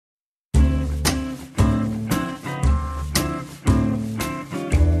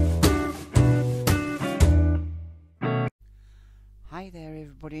Hi there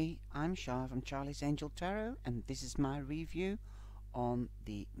everybody, I'm Shah from Charlie's Angel Tarot, and this is my review on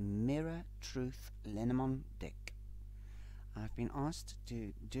the Mirror Truth Lenormand deck. I've been asked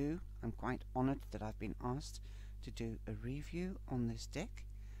to I'm quite honoured that I've been asked to do a review on this deck,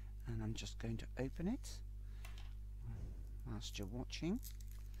 and I'm just going to open it whilst you're watching,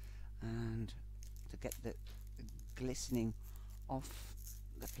 and to get the glistening off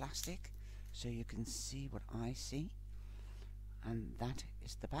the plastic so you can see what I see. And that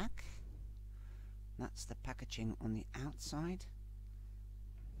is the back. That's the packaging on the outside,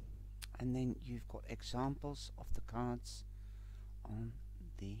 and then you've got examples of the cards on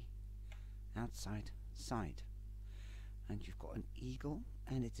the outside side, and you've got an eagle,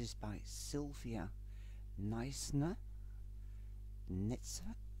 and it is by SILVIA NEITZNER,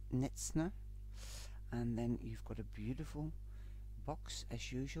 and then you've got a beautiful box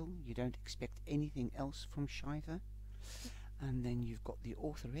as usual. You don't expect anything else from Shiver. And then you've got the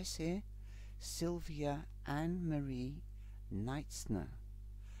authoress here, SILVIA Anne-Marie NEITZNER.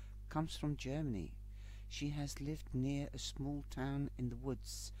 Comes from Germany. She has lived near a small town in the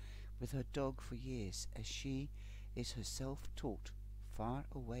woods with her dog for years, as she is herself taught. Far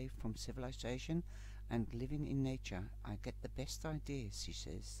away from civilization and living in nature, I get the best ideas, she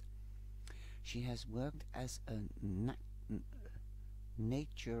says. She has worked as a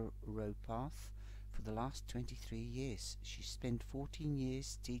naturopath for the last 23 years. She spent 14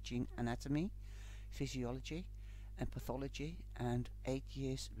 years teaching anatomy, physiology and pathology, and 8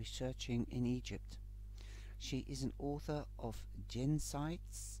 years researching in Egypt. She is an author of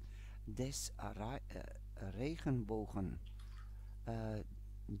Jenseits des Regenbogen,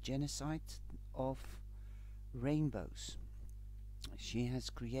 genocide of rainbows. She has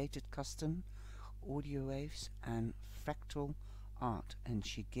created custom audio waves and fractal art, and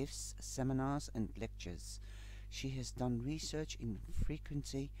she gives seminars and lectures. She has done research in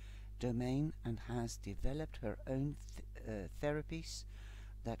frequency domain and has developed her own therapies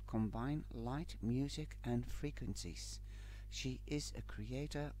that combine light, music and frequencies. She is a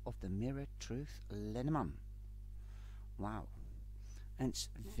creator of the Mirror Truth Lenormand. Wow. And it's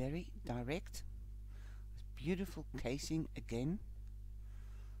very direct. Beautiful casing again.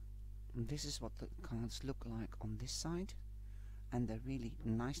 And this is what the cards look like on this side, and they're really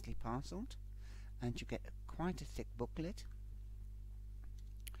nicely parceled, and you get quite a thick booklet.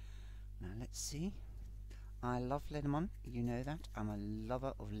 Now let's see. I love Lenormand, you know that. I'm a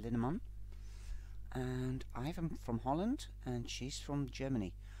lover of Lenormand, and I'm from Holland and she's from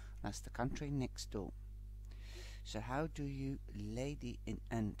Germany. That's the country next door. So how do you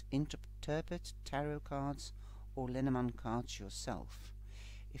and interpret tarot cards or Lenormand cards yourself?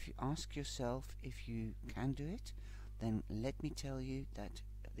 If you ask yourself if you can do it, then let me tell you that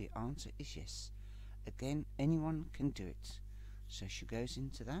the answer is yes. Again, anyone can do it. So she goes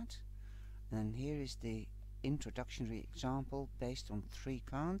into that, and here is the introductory example based on 3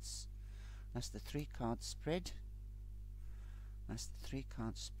 cards. That's the 3 card spread. That's the 3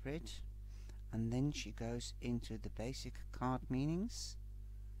 card spread, and then she goes into the basic card meanings,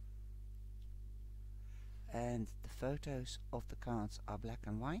 and the photos of the cards are black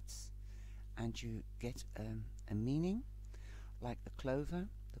and white, and you get a meaning, like the clover.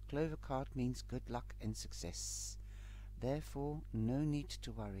 The clover card means good luck and success. Therefore, no need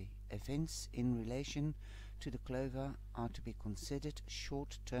to worry. Events in relation to the clover are to be considered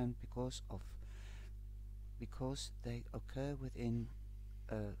short-term because they occur within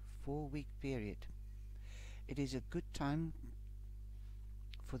a 4-week period. It is a good time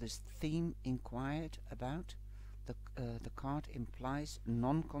for this theme inquired about. The card implies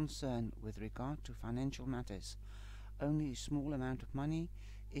non-concern with regard to financial matters. Only a small amount of money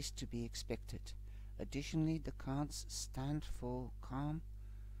is to be expected. Additionally, the cards stand for calm,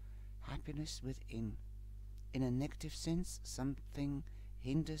 happiness within. In a negative sense, something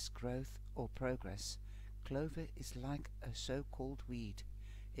hinders growth or progress. Clover is like a so-called weed.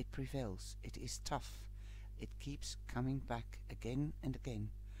 It prevails. It is tough. It keeps coming back again and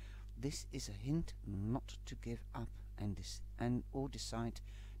again. This is a hint not to give up or decide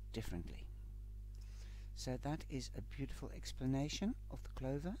differently. So that is a beautiful explanation of the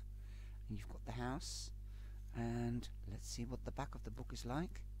clover. And you've got the house, and let's see what the back of the book is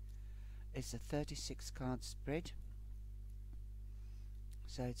like. It's a 36 card spread,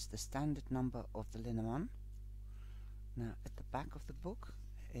 so it's the standard number of the Lenormand. Now at the back of the book,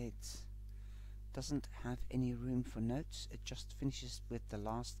 it doesn't have any room for notes. It just finishes with the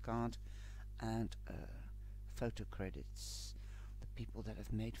last card and photo credits, the people that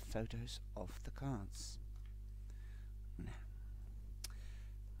have made photos of the cards. Now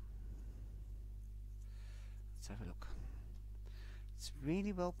let's have a look. It's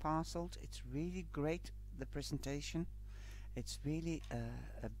really well parceled. It's really great, the presentation. It's really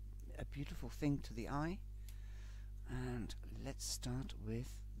a beautiful thing to the eye. And let's start with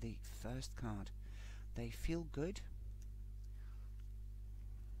the first card. They feel good.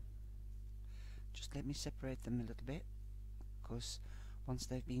 Just let me separate them a little bit, because once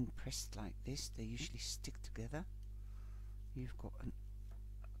they've been pressed like this, they usually stick together. You've got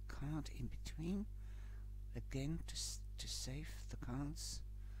a card in between, again to save the cards.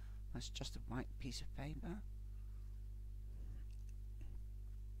 That's just a white piece of paper.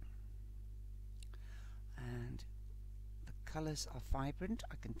 And the colours are vibrant,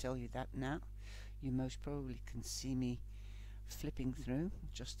 I can tell you that now. You most probably can see me flipping through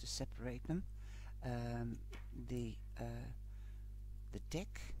just to separate them. The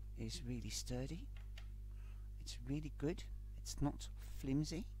deck is really sturdy. It's really good. It's not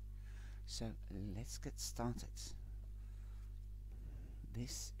flimsy. So let's get started.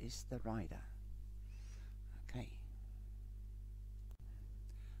 This is the rider. Okay.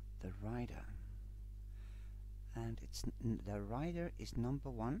 The rider. And the rider is number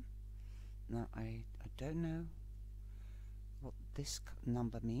 1. Now I don't know what this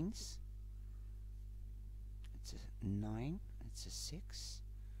number means. It's a 9, it's a 6,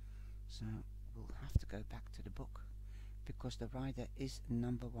 so we'll have to go back to the book, because the rider is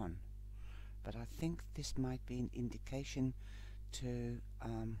number 1. But I think this might be an indication to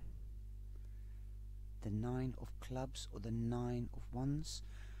the 9 of clubs or the 9 of wands.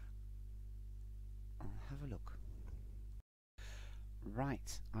 I'll have a look.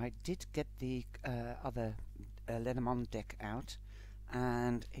 Right, I did get the other Lenormand deck out,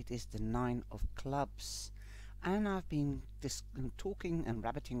 and it is the 9 of clubs. And I've been talking and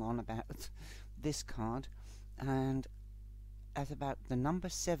rabbiting on about this card, and at about the number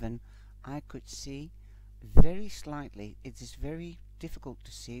 7 I could see very slightly, it is very difficult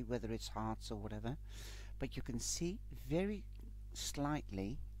to see whether it's hearts or whatever, but you can see very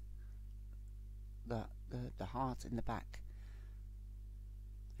slightly the heart in the back.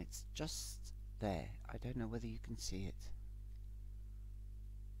 It's just there. I don't know whether you can see it.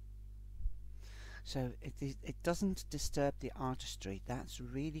 So it doesn't disturb the artistry. That's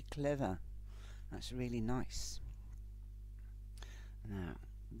really clever. That's really nice. Now,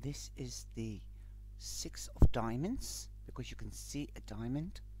 this is the 6 of diamonds, because you can see a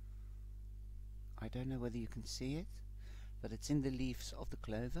diamond. I don't know whether you can see it, but it's in the leaves of the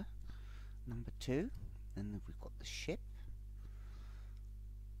clover. Number 2, and we've got the ship.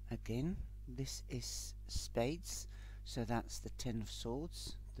 Again, this is spades, so that's the 10 of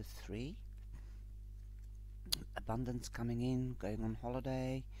swords, the 3. Abundance coming in, going on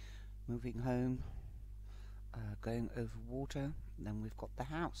holiday, moving home, going over water. Then we've got the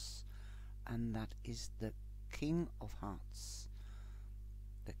house, and that is the King of Hearts.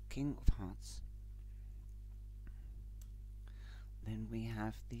 The King of Hearts. Then we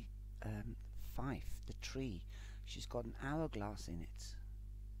have the 5, the tree. She's got an hourglass in it,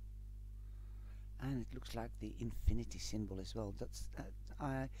 and it looks like the infinity symbol as well. That's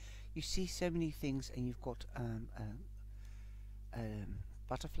you see so many things, and you've got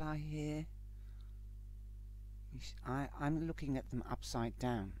butterfly here. I'm looking at them upside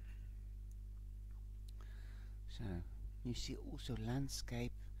down. So you see also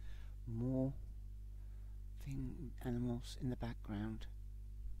landscape, more animals in the background.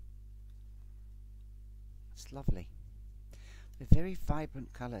 It's lovely. They're very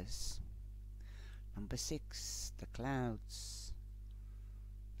vibrant colours. Number 6, the clouds.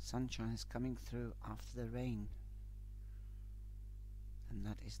 Sunshine is coming through after the rain. And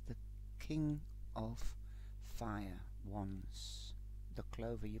that is the King of Fire wands. The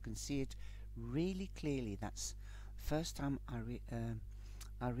clover. You can see it really clearly. That's first time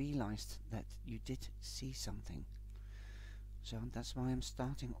I realized that you did see something. So that's why I'm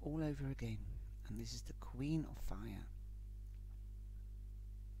starting all over again. And this is the Queen of Fire.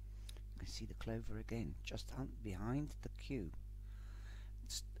 You can see the clover again, just behind the cube.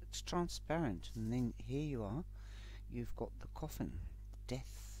 It's transparent, and then here you are. You've got the coffin,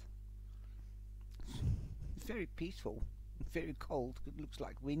 death. It's very peaceful, very cold. It looks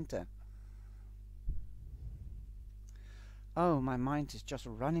like winter. Oh, my mind is just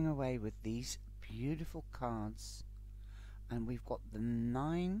running away with these beautiful cards. And we've got the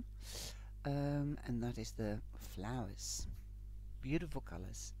 9, and that is the flowers. Beautiful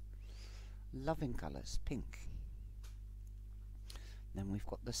colours, loving colours, pink. Then we've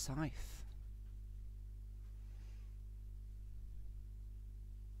got the scythe.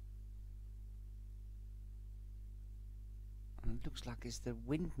 And it looks like it's the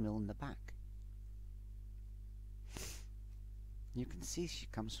windmill in the back. You can see she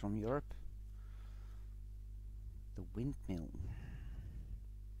comes from Europe. The windmill.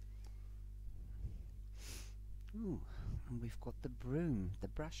 Ooh, and we've got the broom, the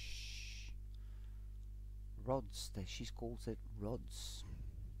brush. Rods, she calls it rods.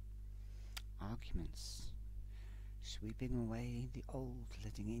 Arguments. Sweeping away the old,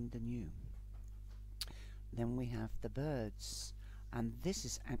 letting in the new. Then we have the birds, and this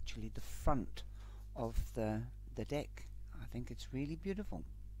is actually the front of the deck. I think it's really beautiful.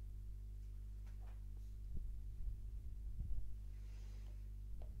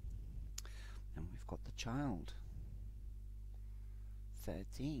 And we've got the child,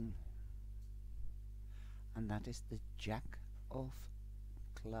 13, and that is the Jack of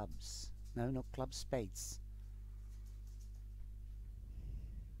clubs. No, not clubs, spades.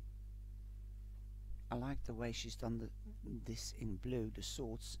 I like the way she's done this in blue, the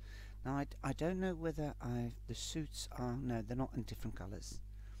swords. Now I don't know whether the suits are, no, they're not in different colours.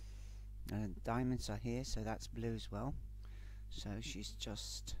 Diamonds are here, so that's blue as well. So she's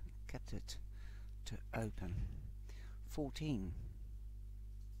just kept it to open. 14.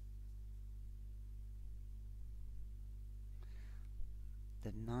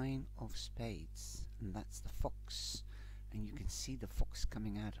 The 9 of spades, and that's the fox, and you can see the fox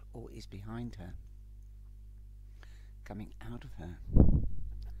coming out, or is behind her, coming out of her.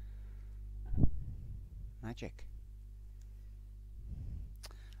 Magic.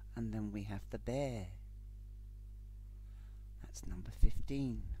 And then we have the bear. That's number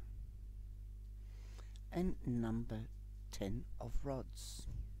 15. And number 10 of rods.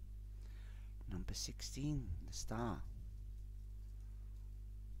 Number 16, the star.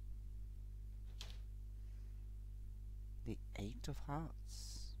 The 8 of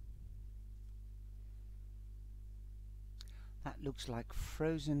hearts. That looks like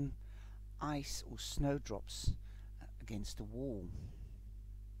frozen ice or snowdrops against a wall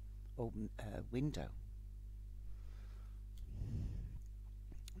or window.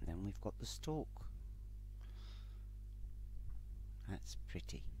 And then we've got the stork. That's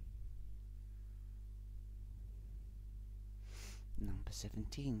pretty. Number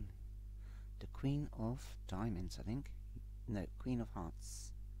 17. The Queen of Diamonds, I think. No, Queen of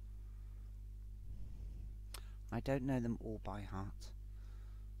Hearts. I don't know them all by heart.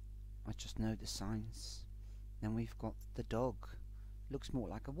 I just know the signs. Then we've got the dog. Looks more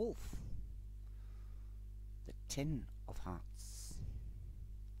like a wolf. The 10 of Hearts.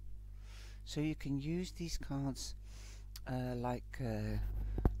 So you can use these cards like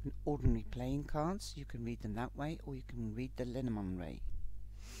ordinary playing cards. You can read them that way, or you can read the Lenormand way.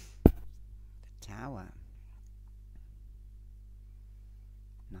 The Tower.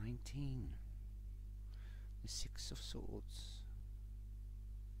 19. The 6 of Swords.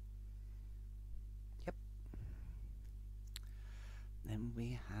 Yep. Then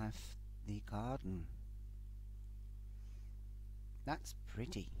we have the garden. That's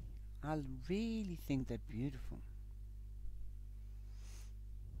pretty. I really think they're beautiful.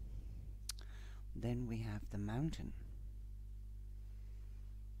 Then we have the mountain.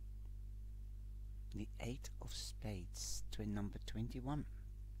 The 8 of Spades to number 21.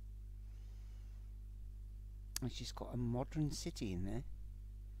 And she's got a modern city in there.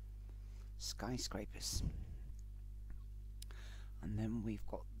 Skyscrapers. And then we've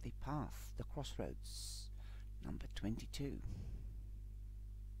got the path, the crossroads, number 22.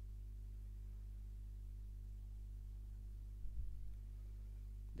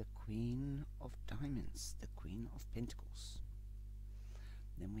 The Queen of Diamonds, the Queen of Pentacles.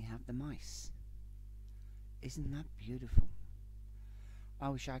 Then we have the mice. Isn't that beautiful? I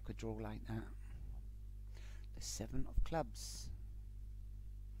wish I could draw like that. The 7 of Clubs.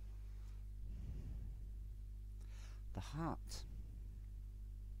 The heart.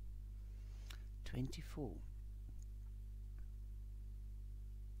 24.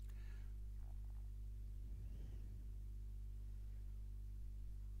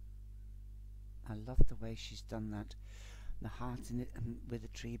 I love the way she's done that. The heart in it with the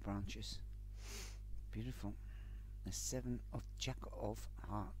tree branches. Beautiful. The 7 of Jack of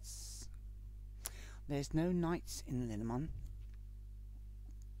Hearts. There's no knights in Lenormand.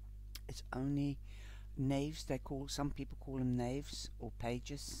 It's only knaves. Some people call them knaves or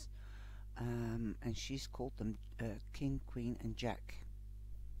pages, and she's called them King, Queen, and Jack.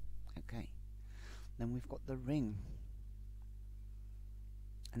 Okay. Then we've got the ring,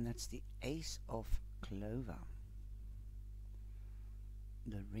 and that's the Ace of Clover.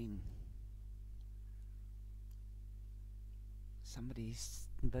 The ring. Somebody's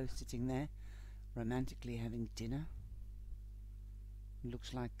both sitting there romantically having dinner.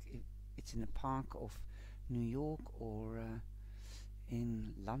 Looks like it's in a park of New York or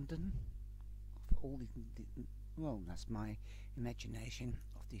in London. Of all well, that's my imagination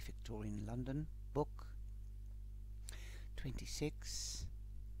of the Victorian London. Book 26,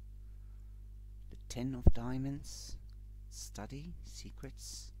 the 10 of Diamonds, Study,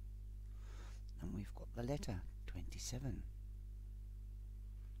 Secrets, and we've got the letter 27,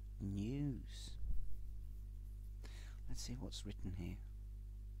 News. Let's see what's written here.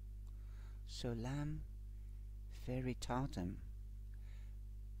 Solam veritatem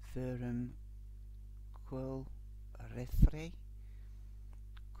verum quel refre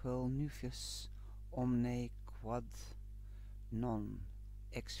quel nufius omne quod non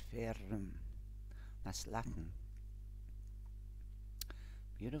ex verum. That's Latin.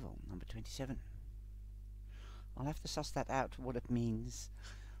 Beautiful. Number 27. I'll have to suss that out, what it means.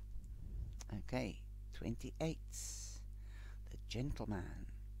 Okay, 28. The gentleman,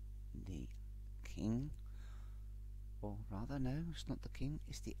 the king, or rather, no, it's not the king,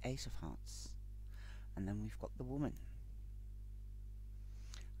 it's the Ace of Hearts. And then we've got the woman.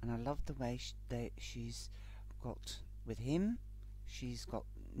 And I love the way she's got, with him, she's got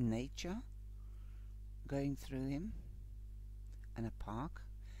nature going through him, and a park.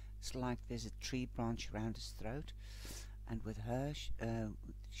 It's like there's a tree branch around his throat, and with her,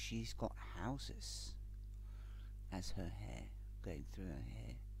 she's got houses as her hair, going through her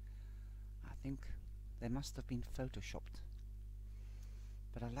hair. I think they must have been photoshopped,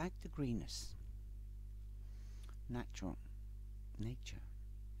 but I like the greenness. Natural, nature.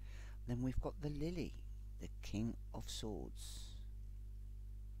 Then we've got the lily, the King of Swords.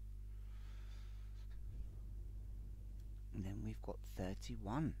 And then we've got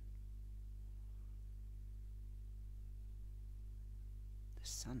 31. The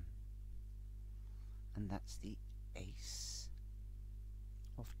Sun. And that's the Ace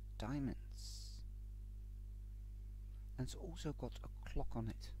of Diamonds. And it's also got a clock on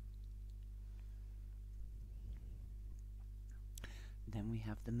it. Then we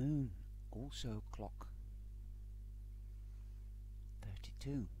have the Moon, also a clock.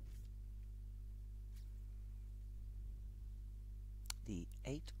 32. The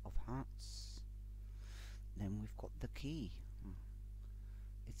 8 of Hearts. Then we've got the key.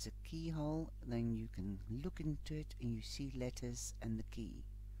 It's a keyhole, then you can look into it and you see letters and the key.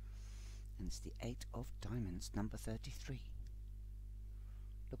 And it's the 8 of Diamonds, number 33.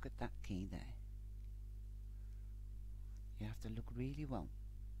 Look at that key there. You have to look really well.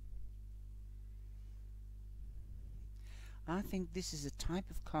 I think this is a type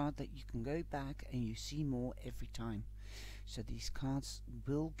of card that you can go back and you see more every time. So these cards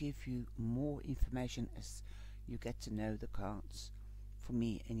will give you more information as you get to know the cards. For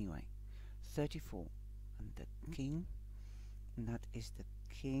me anyway. 34. And the King. And that is the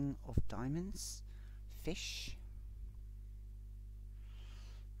King of Diamonds. Fish.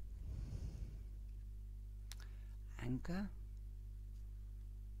 Anchor.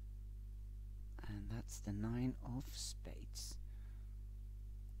 And that's the 9 of Spades.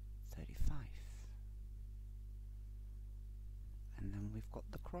 35. And then we've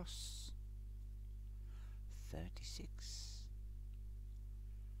got the Cross. 36.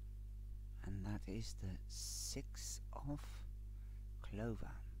 And that is the 6 of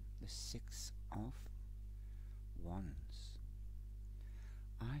Clover. The 6 of Wands.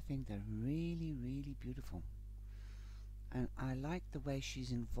 I think they're really, really beautiful. And I like the way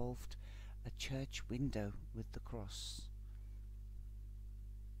she's involved a church window with the cross.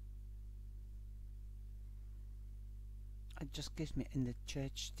 It just gives me, in the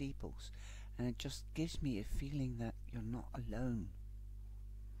church steeples, and it just gives me a feeling that you're not alone.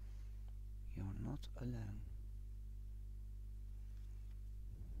 You're not alone.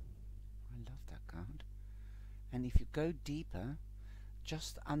 I love that card. And if you go deeper,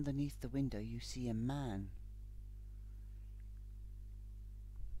 just underneath the window you see a man.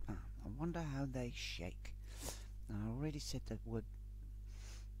 I wonder how they shake. Now, I already said that word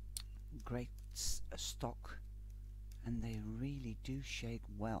great stock, and they really do shake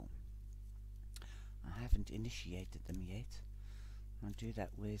well. I haven't initiated them yet. I'll do that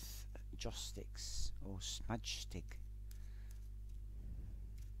with joss sticks or smudge stick.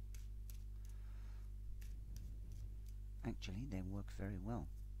 Actually, they work very well.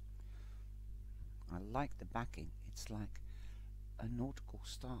 I like the backing. It's like a nautical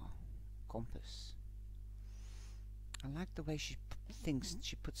star, compass. I like the way she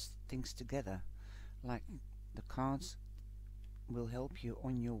puts things together. Like the cards will help you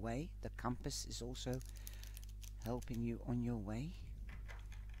on your way. The compass is also helping you on your way.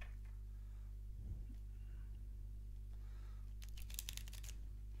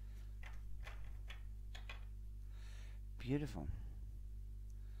 Beautiful.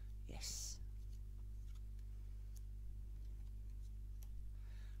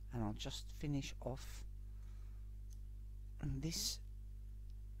 I'll just finish off this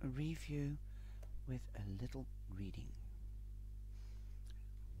review with a little reading.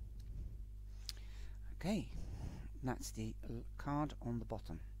 Okay, that's the card on the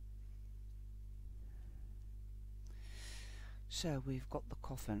bottom. So we've got the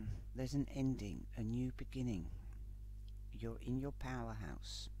coffin. There's an ending, a new beginning. You're in your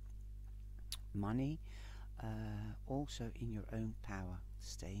powerhouse. Money, also in your own power,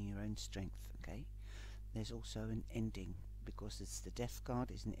 stay in your own strength. Okay, there's also an ending, because it's the death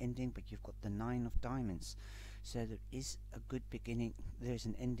card, is an ending, but you've got the 9 of diamonds, so there is a good beginning, there's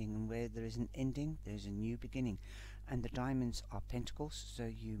an ending, and where there is an ending there's a new beginning. And the diamonds are pentacles, so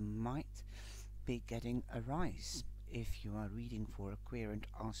you might be getting a rise if you are reading for a querent,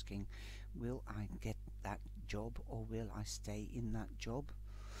 asking, will I get that job, or will I stay in that job?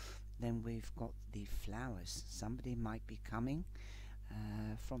 Then we've got the flowers. Somebody might be coming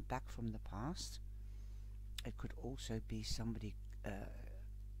back from the past. It could also be somebody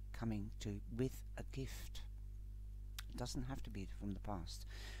coming with a gift. It doesn't have to be from the past,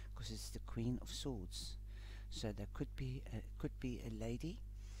 because it's the Queen of Swords. So there could be a lady,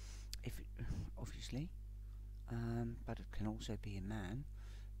 obviously, but it can also be a man.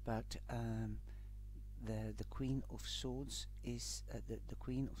 But the Queen of Swords is the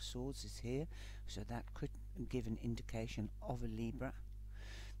Queen of Swords is here, so that could give an indication of a Libra,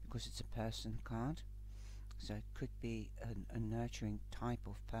 because it's a person card. So it could be a nurturing type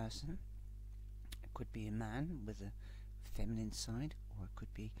of person. It could be a man with a feminine side, or it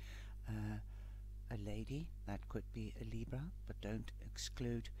could be a lady. That could be a Libra, but don't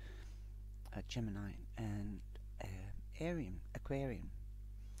exclude Gemini and Aquarium.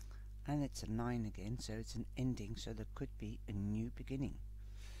 And it's a 9 again, so it's an ending, so there could be a new beginning.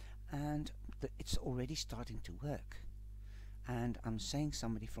 And it's already starting to work. And I'm saying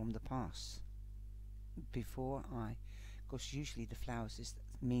somebody from the past. Because usually the flowers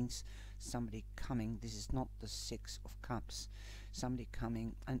means somebody coming. This is not the 6 of Cups. Somebody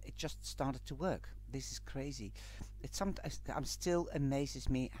coming, and it just started to work. This is crazy. I'm still amazes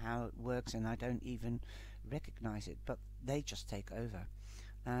me how it works, and I don't even recognize it. But they just take over.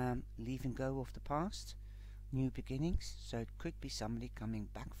 Leaving go of the past, new beginnings. So it could be somebody coming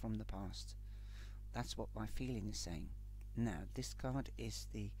back from the past. That's what my feeling is saying. Now this card is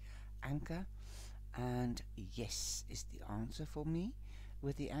the Anchor, and yes is the answer for me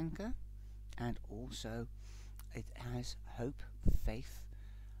with the Anchor. And also it has hope, faith,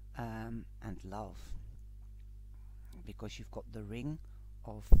 and love, because you've got the ring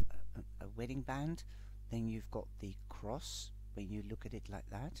of a wedding band, then you've got the cross when you look at it like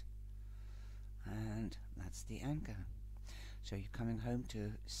that, and that's the Anchor. So you're coming home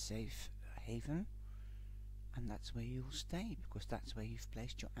to safe haven, and that's where you'll stay, because that's where you've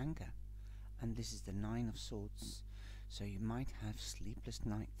placed your anchor. And this is the 9 of Swords, so you might have sleepless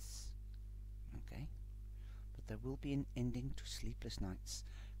nights. Okay, but there will be an ending to sleepless nights,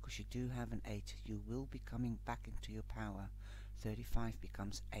 because you do have an 8. You will be coming back into your power. 35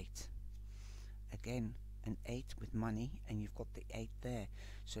 becomes 8 again, an 8 with money, and you've got the 8 there.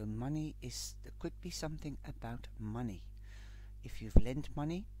 So money there could be something about money. If you've lent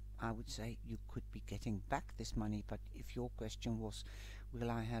money, I would say you could be getting back this money. But if your question was,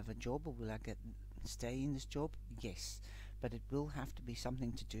 will I have a job, or will I stay in this job? Yes, but it will have to be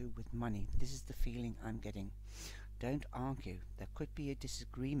something to do with money. This is the feeling I'm getting. Don't argue. There could be a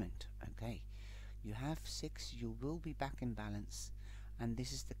disagreement. Okay, you have 6. You will be back in balance, and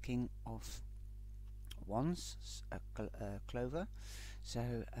this is the King of Wands, Clover.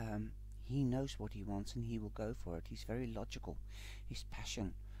 So he knows what he wants, and he will go for it. He's very logical. He's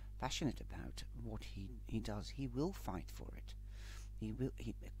passionate about what he does. He will fight for it.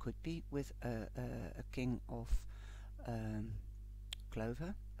 It could be with a King of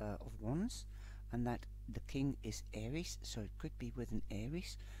Clover, of Wands, and that the King is Aries, so it could be with an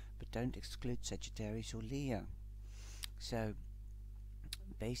Aries, but don't exclude Sagittarius or Leo. So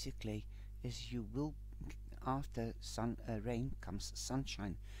basically, you will, after rain comes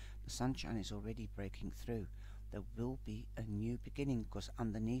sunshine. The sunshine is already breaking through. There will be a new beginning, because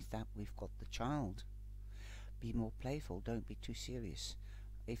underneath that we've got the Child. Be more playful, don't be too serious.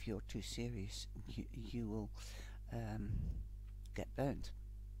 If you're too serious, you will get burnt.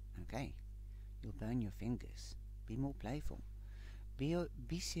 Okay, you'll burn your fingers. Be more playful.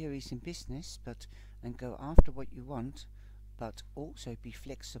 Be serious in business, and go after what you want, but also be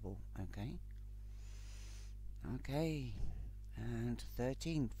flexible. Okay, and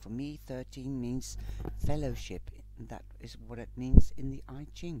 13. For me, 13 means fellowship. That is what it means in the I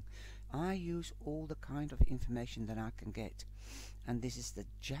Ching. I use all the kind of information that I can get, and this is the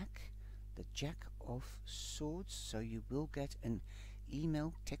Jack of Swords, so you will get an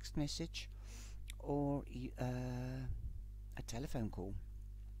email, text message, or a telephone call.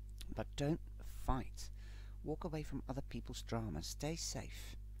 But don't fight. Walk away from other people's drama. Stay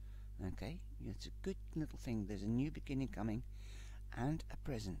safe. Okay? It's a good little thing. There's a new beginning coming, and a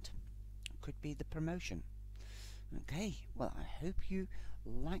present. Could be the promotion. Okay, well, I hope you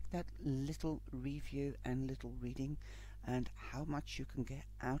like that little review and little reading, and how much you can get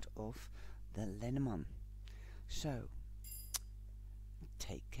out of the Lenormand. So,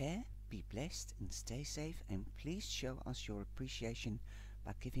 take care, be blessed, and stay safe, and please show us your appreciation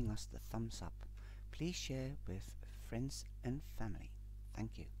by giving us the thumbs up. Please share with friends and family.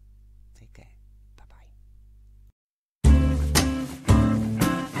 Thank you. Take care.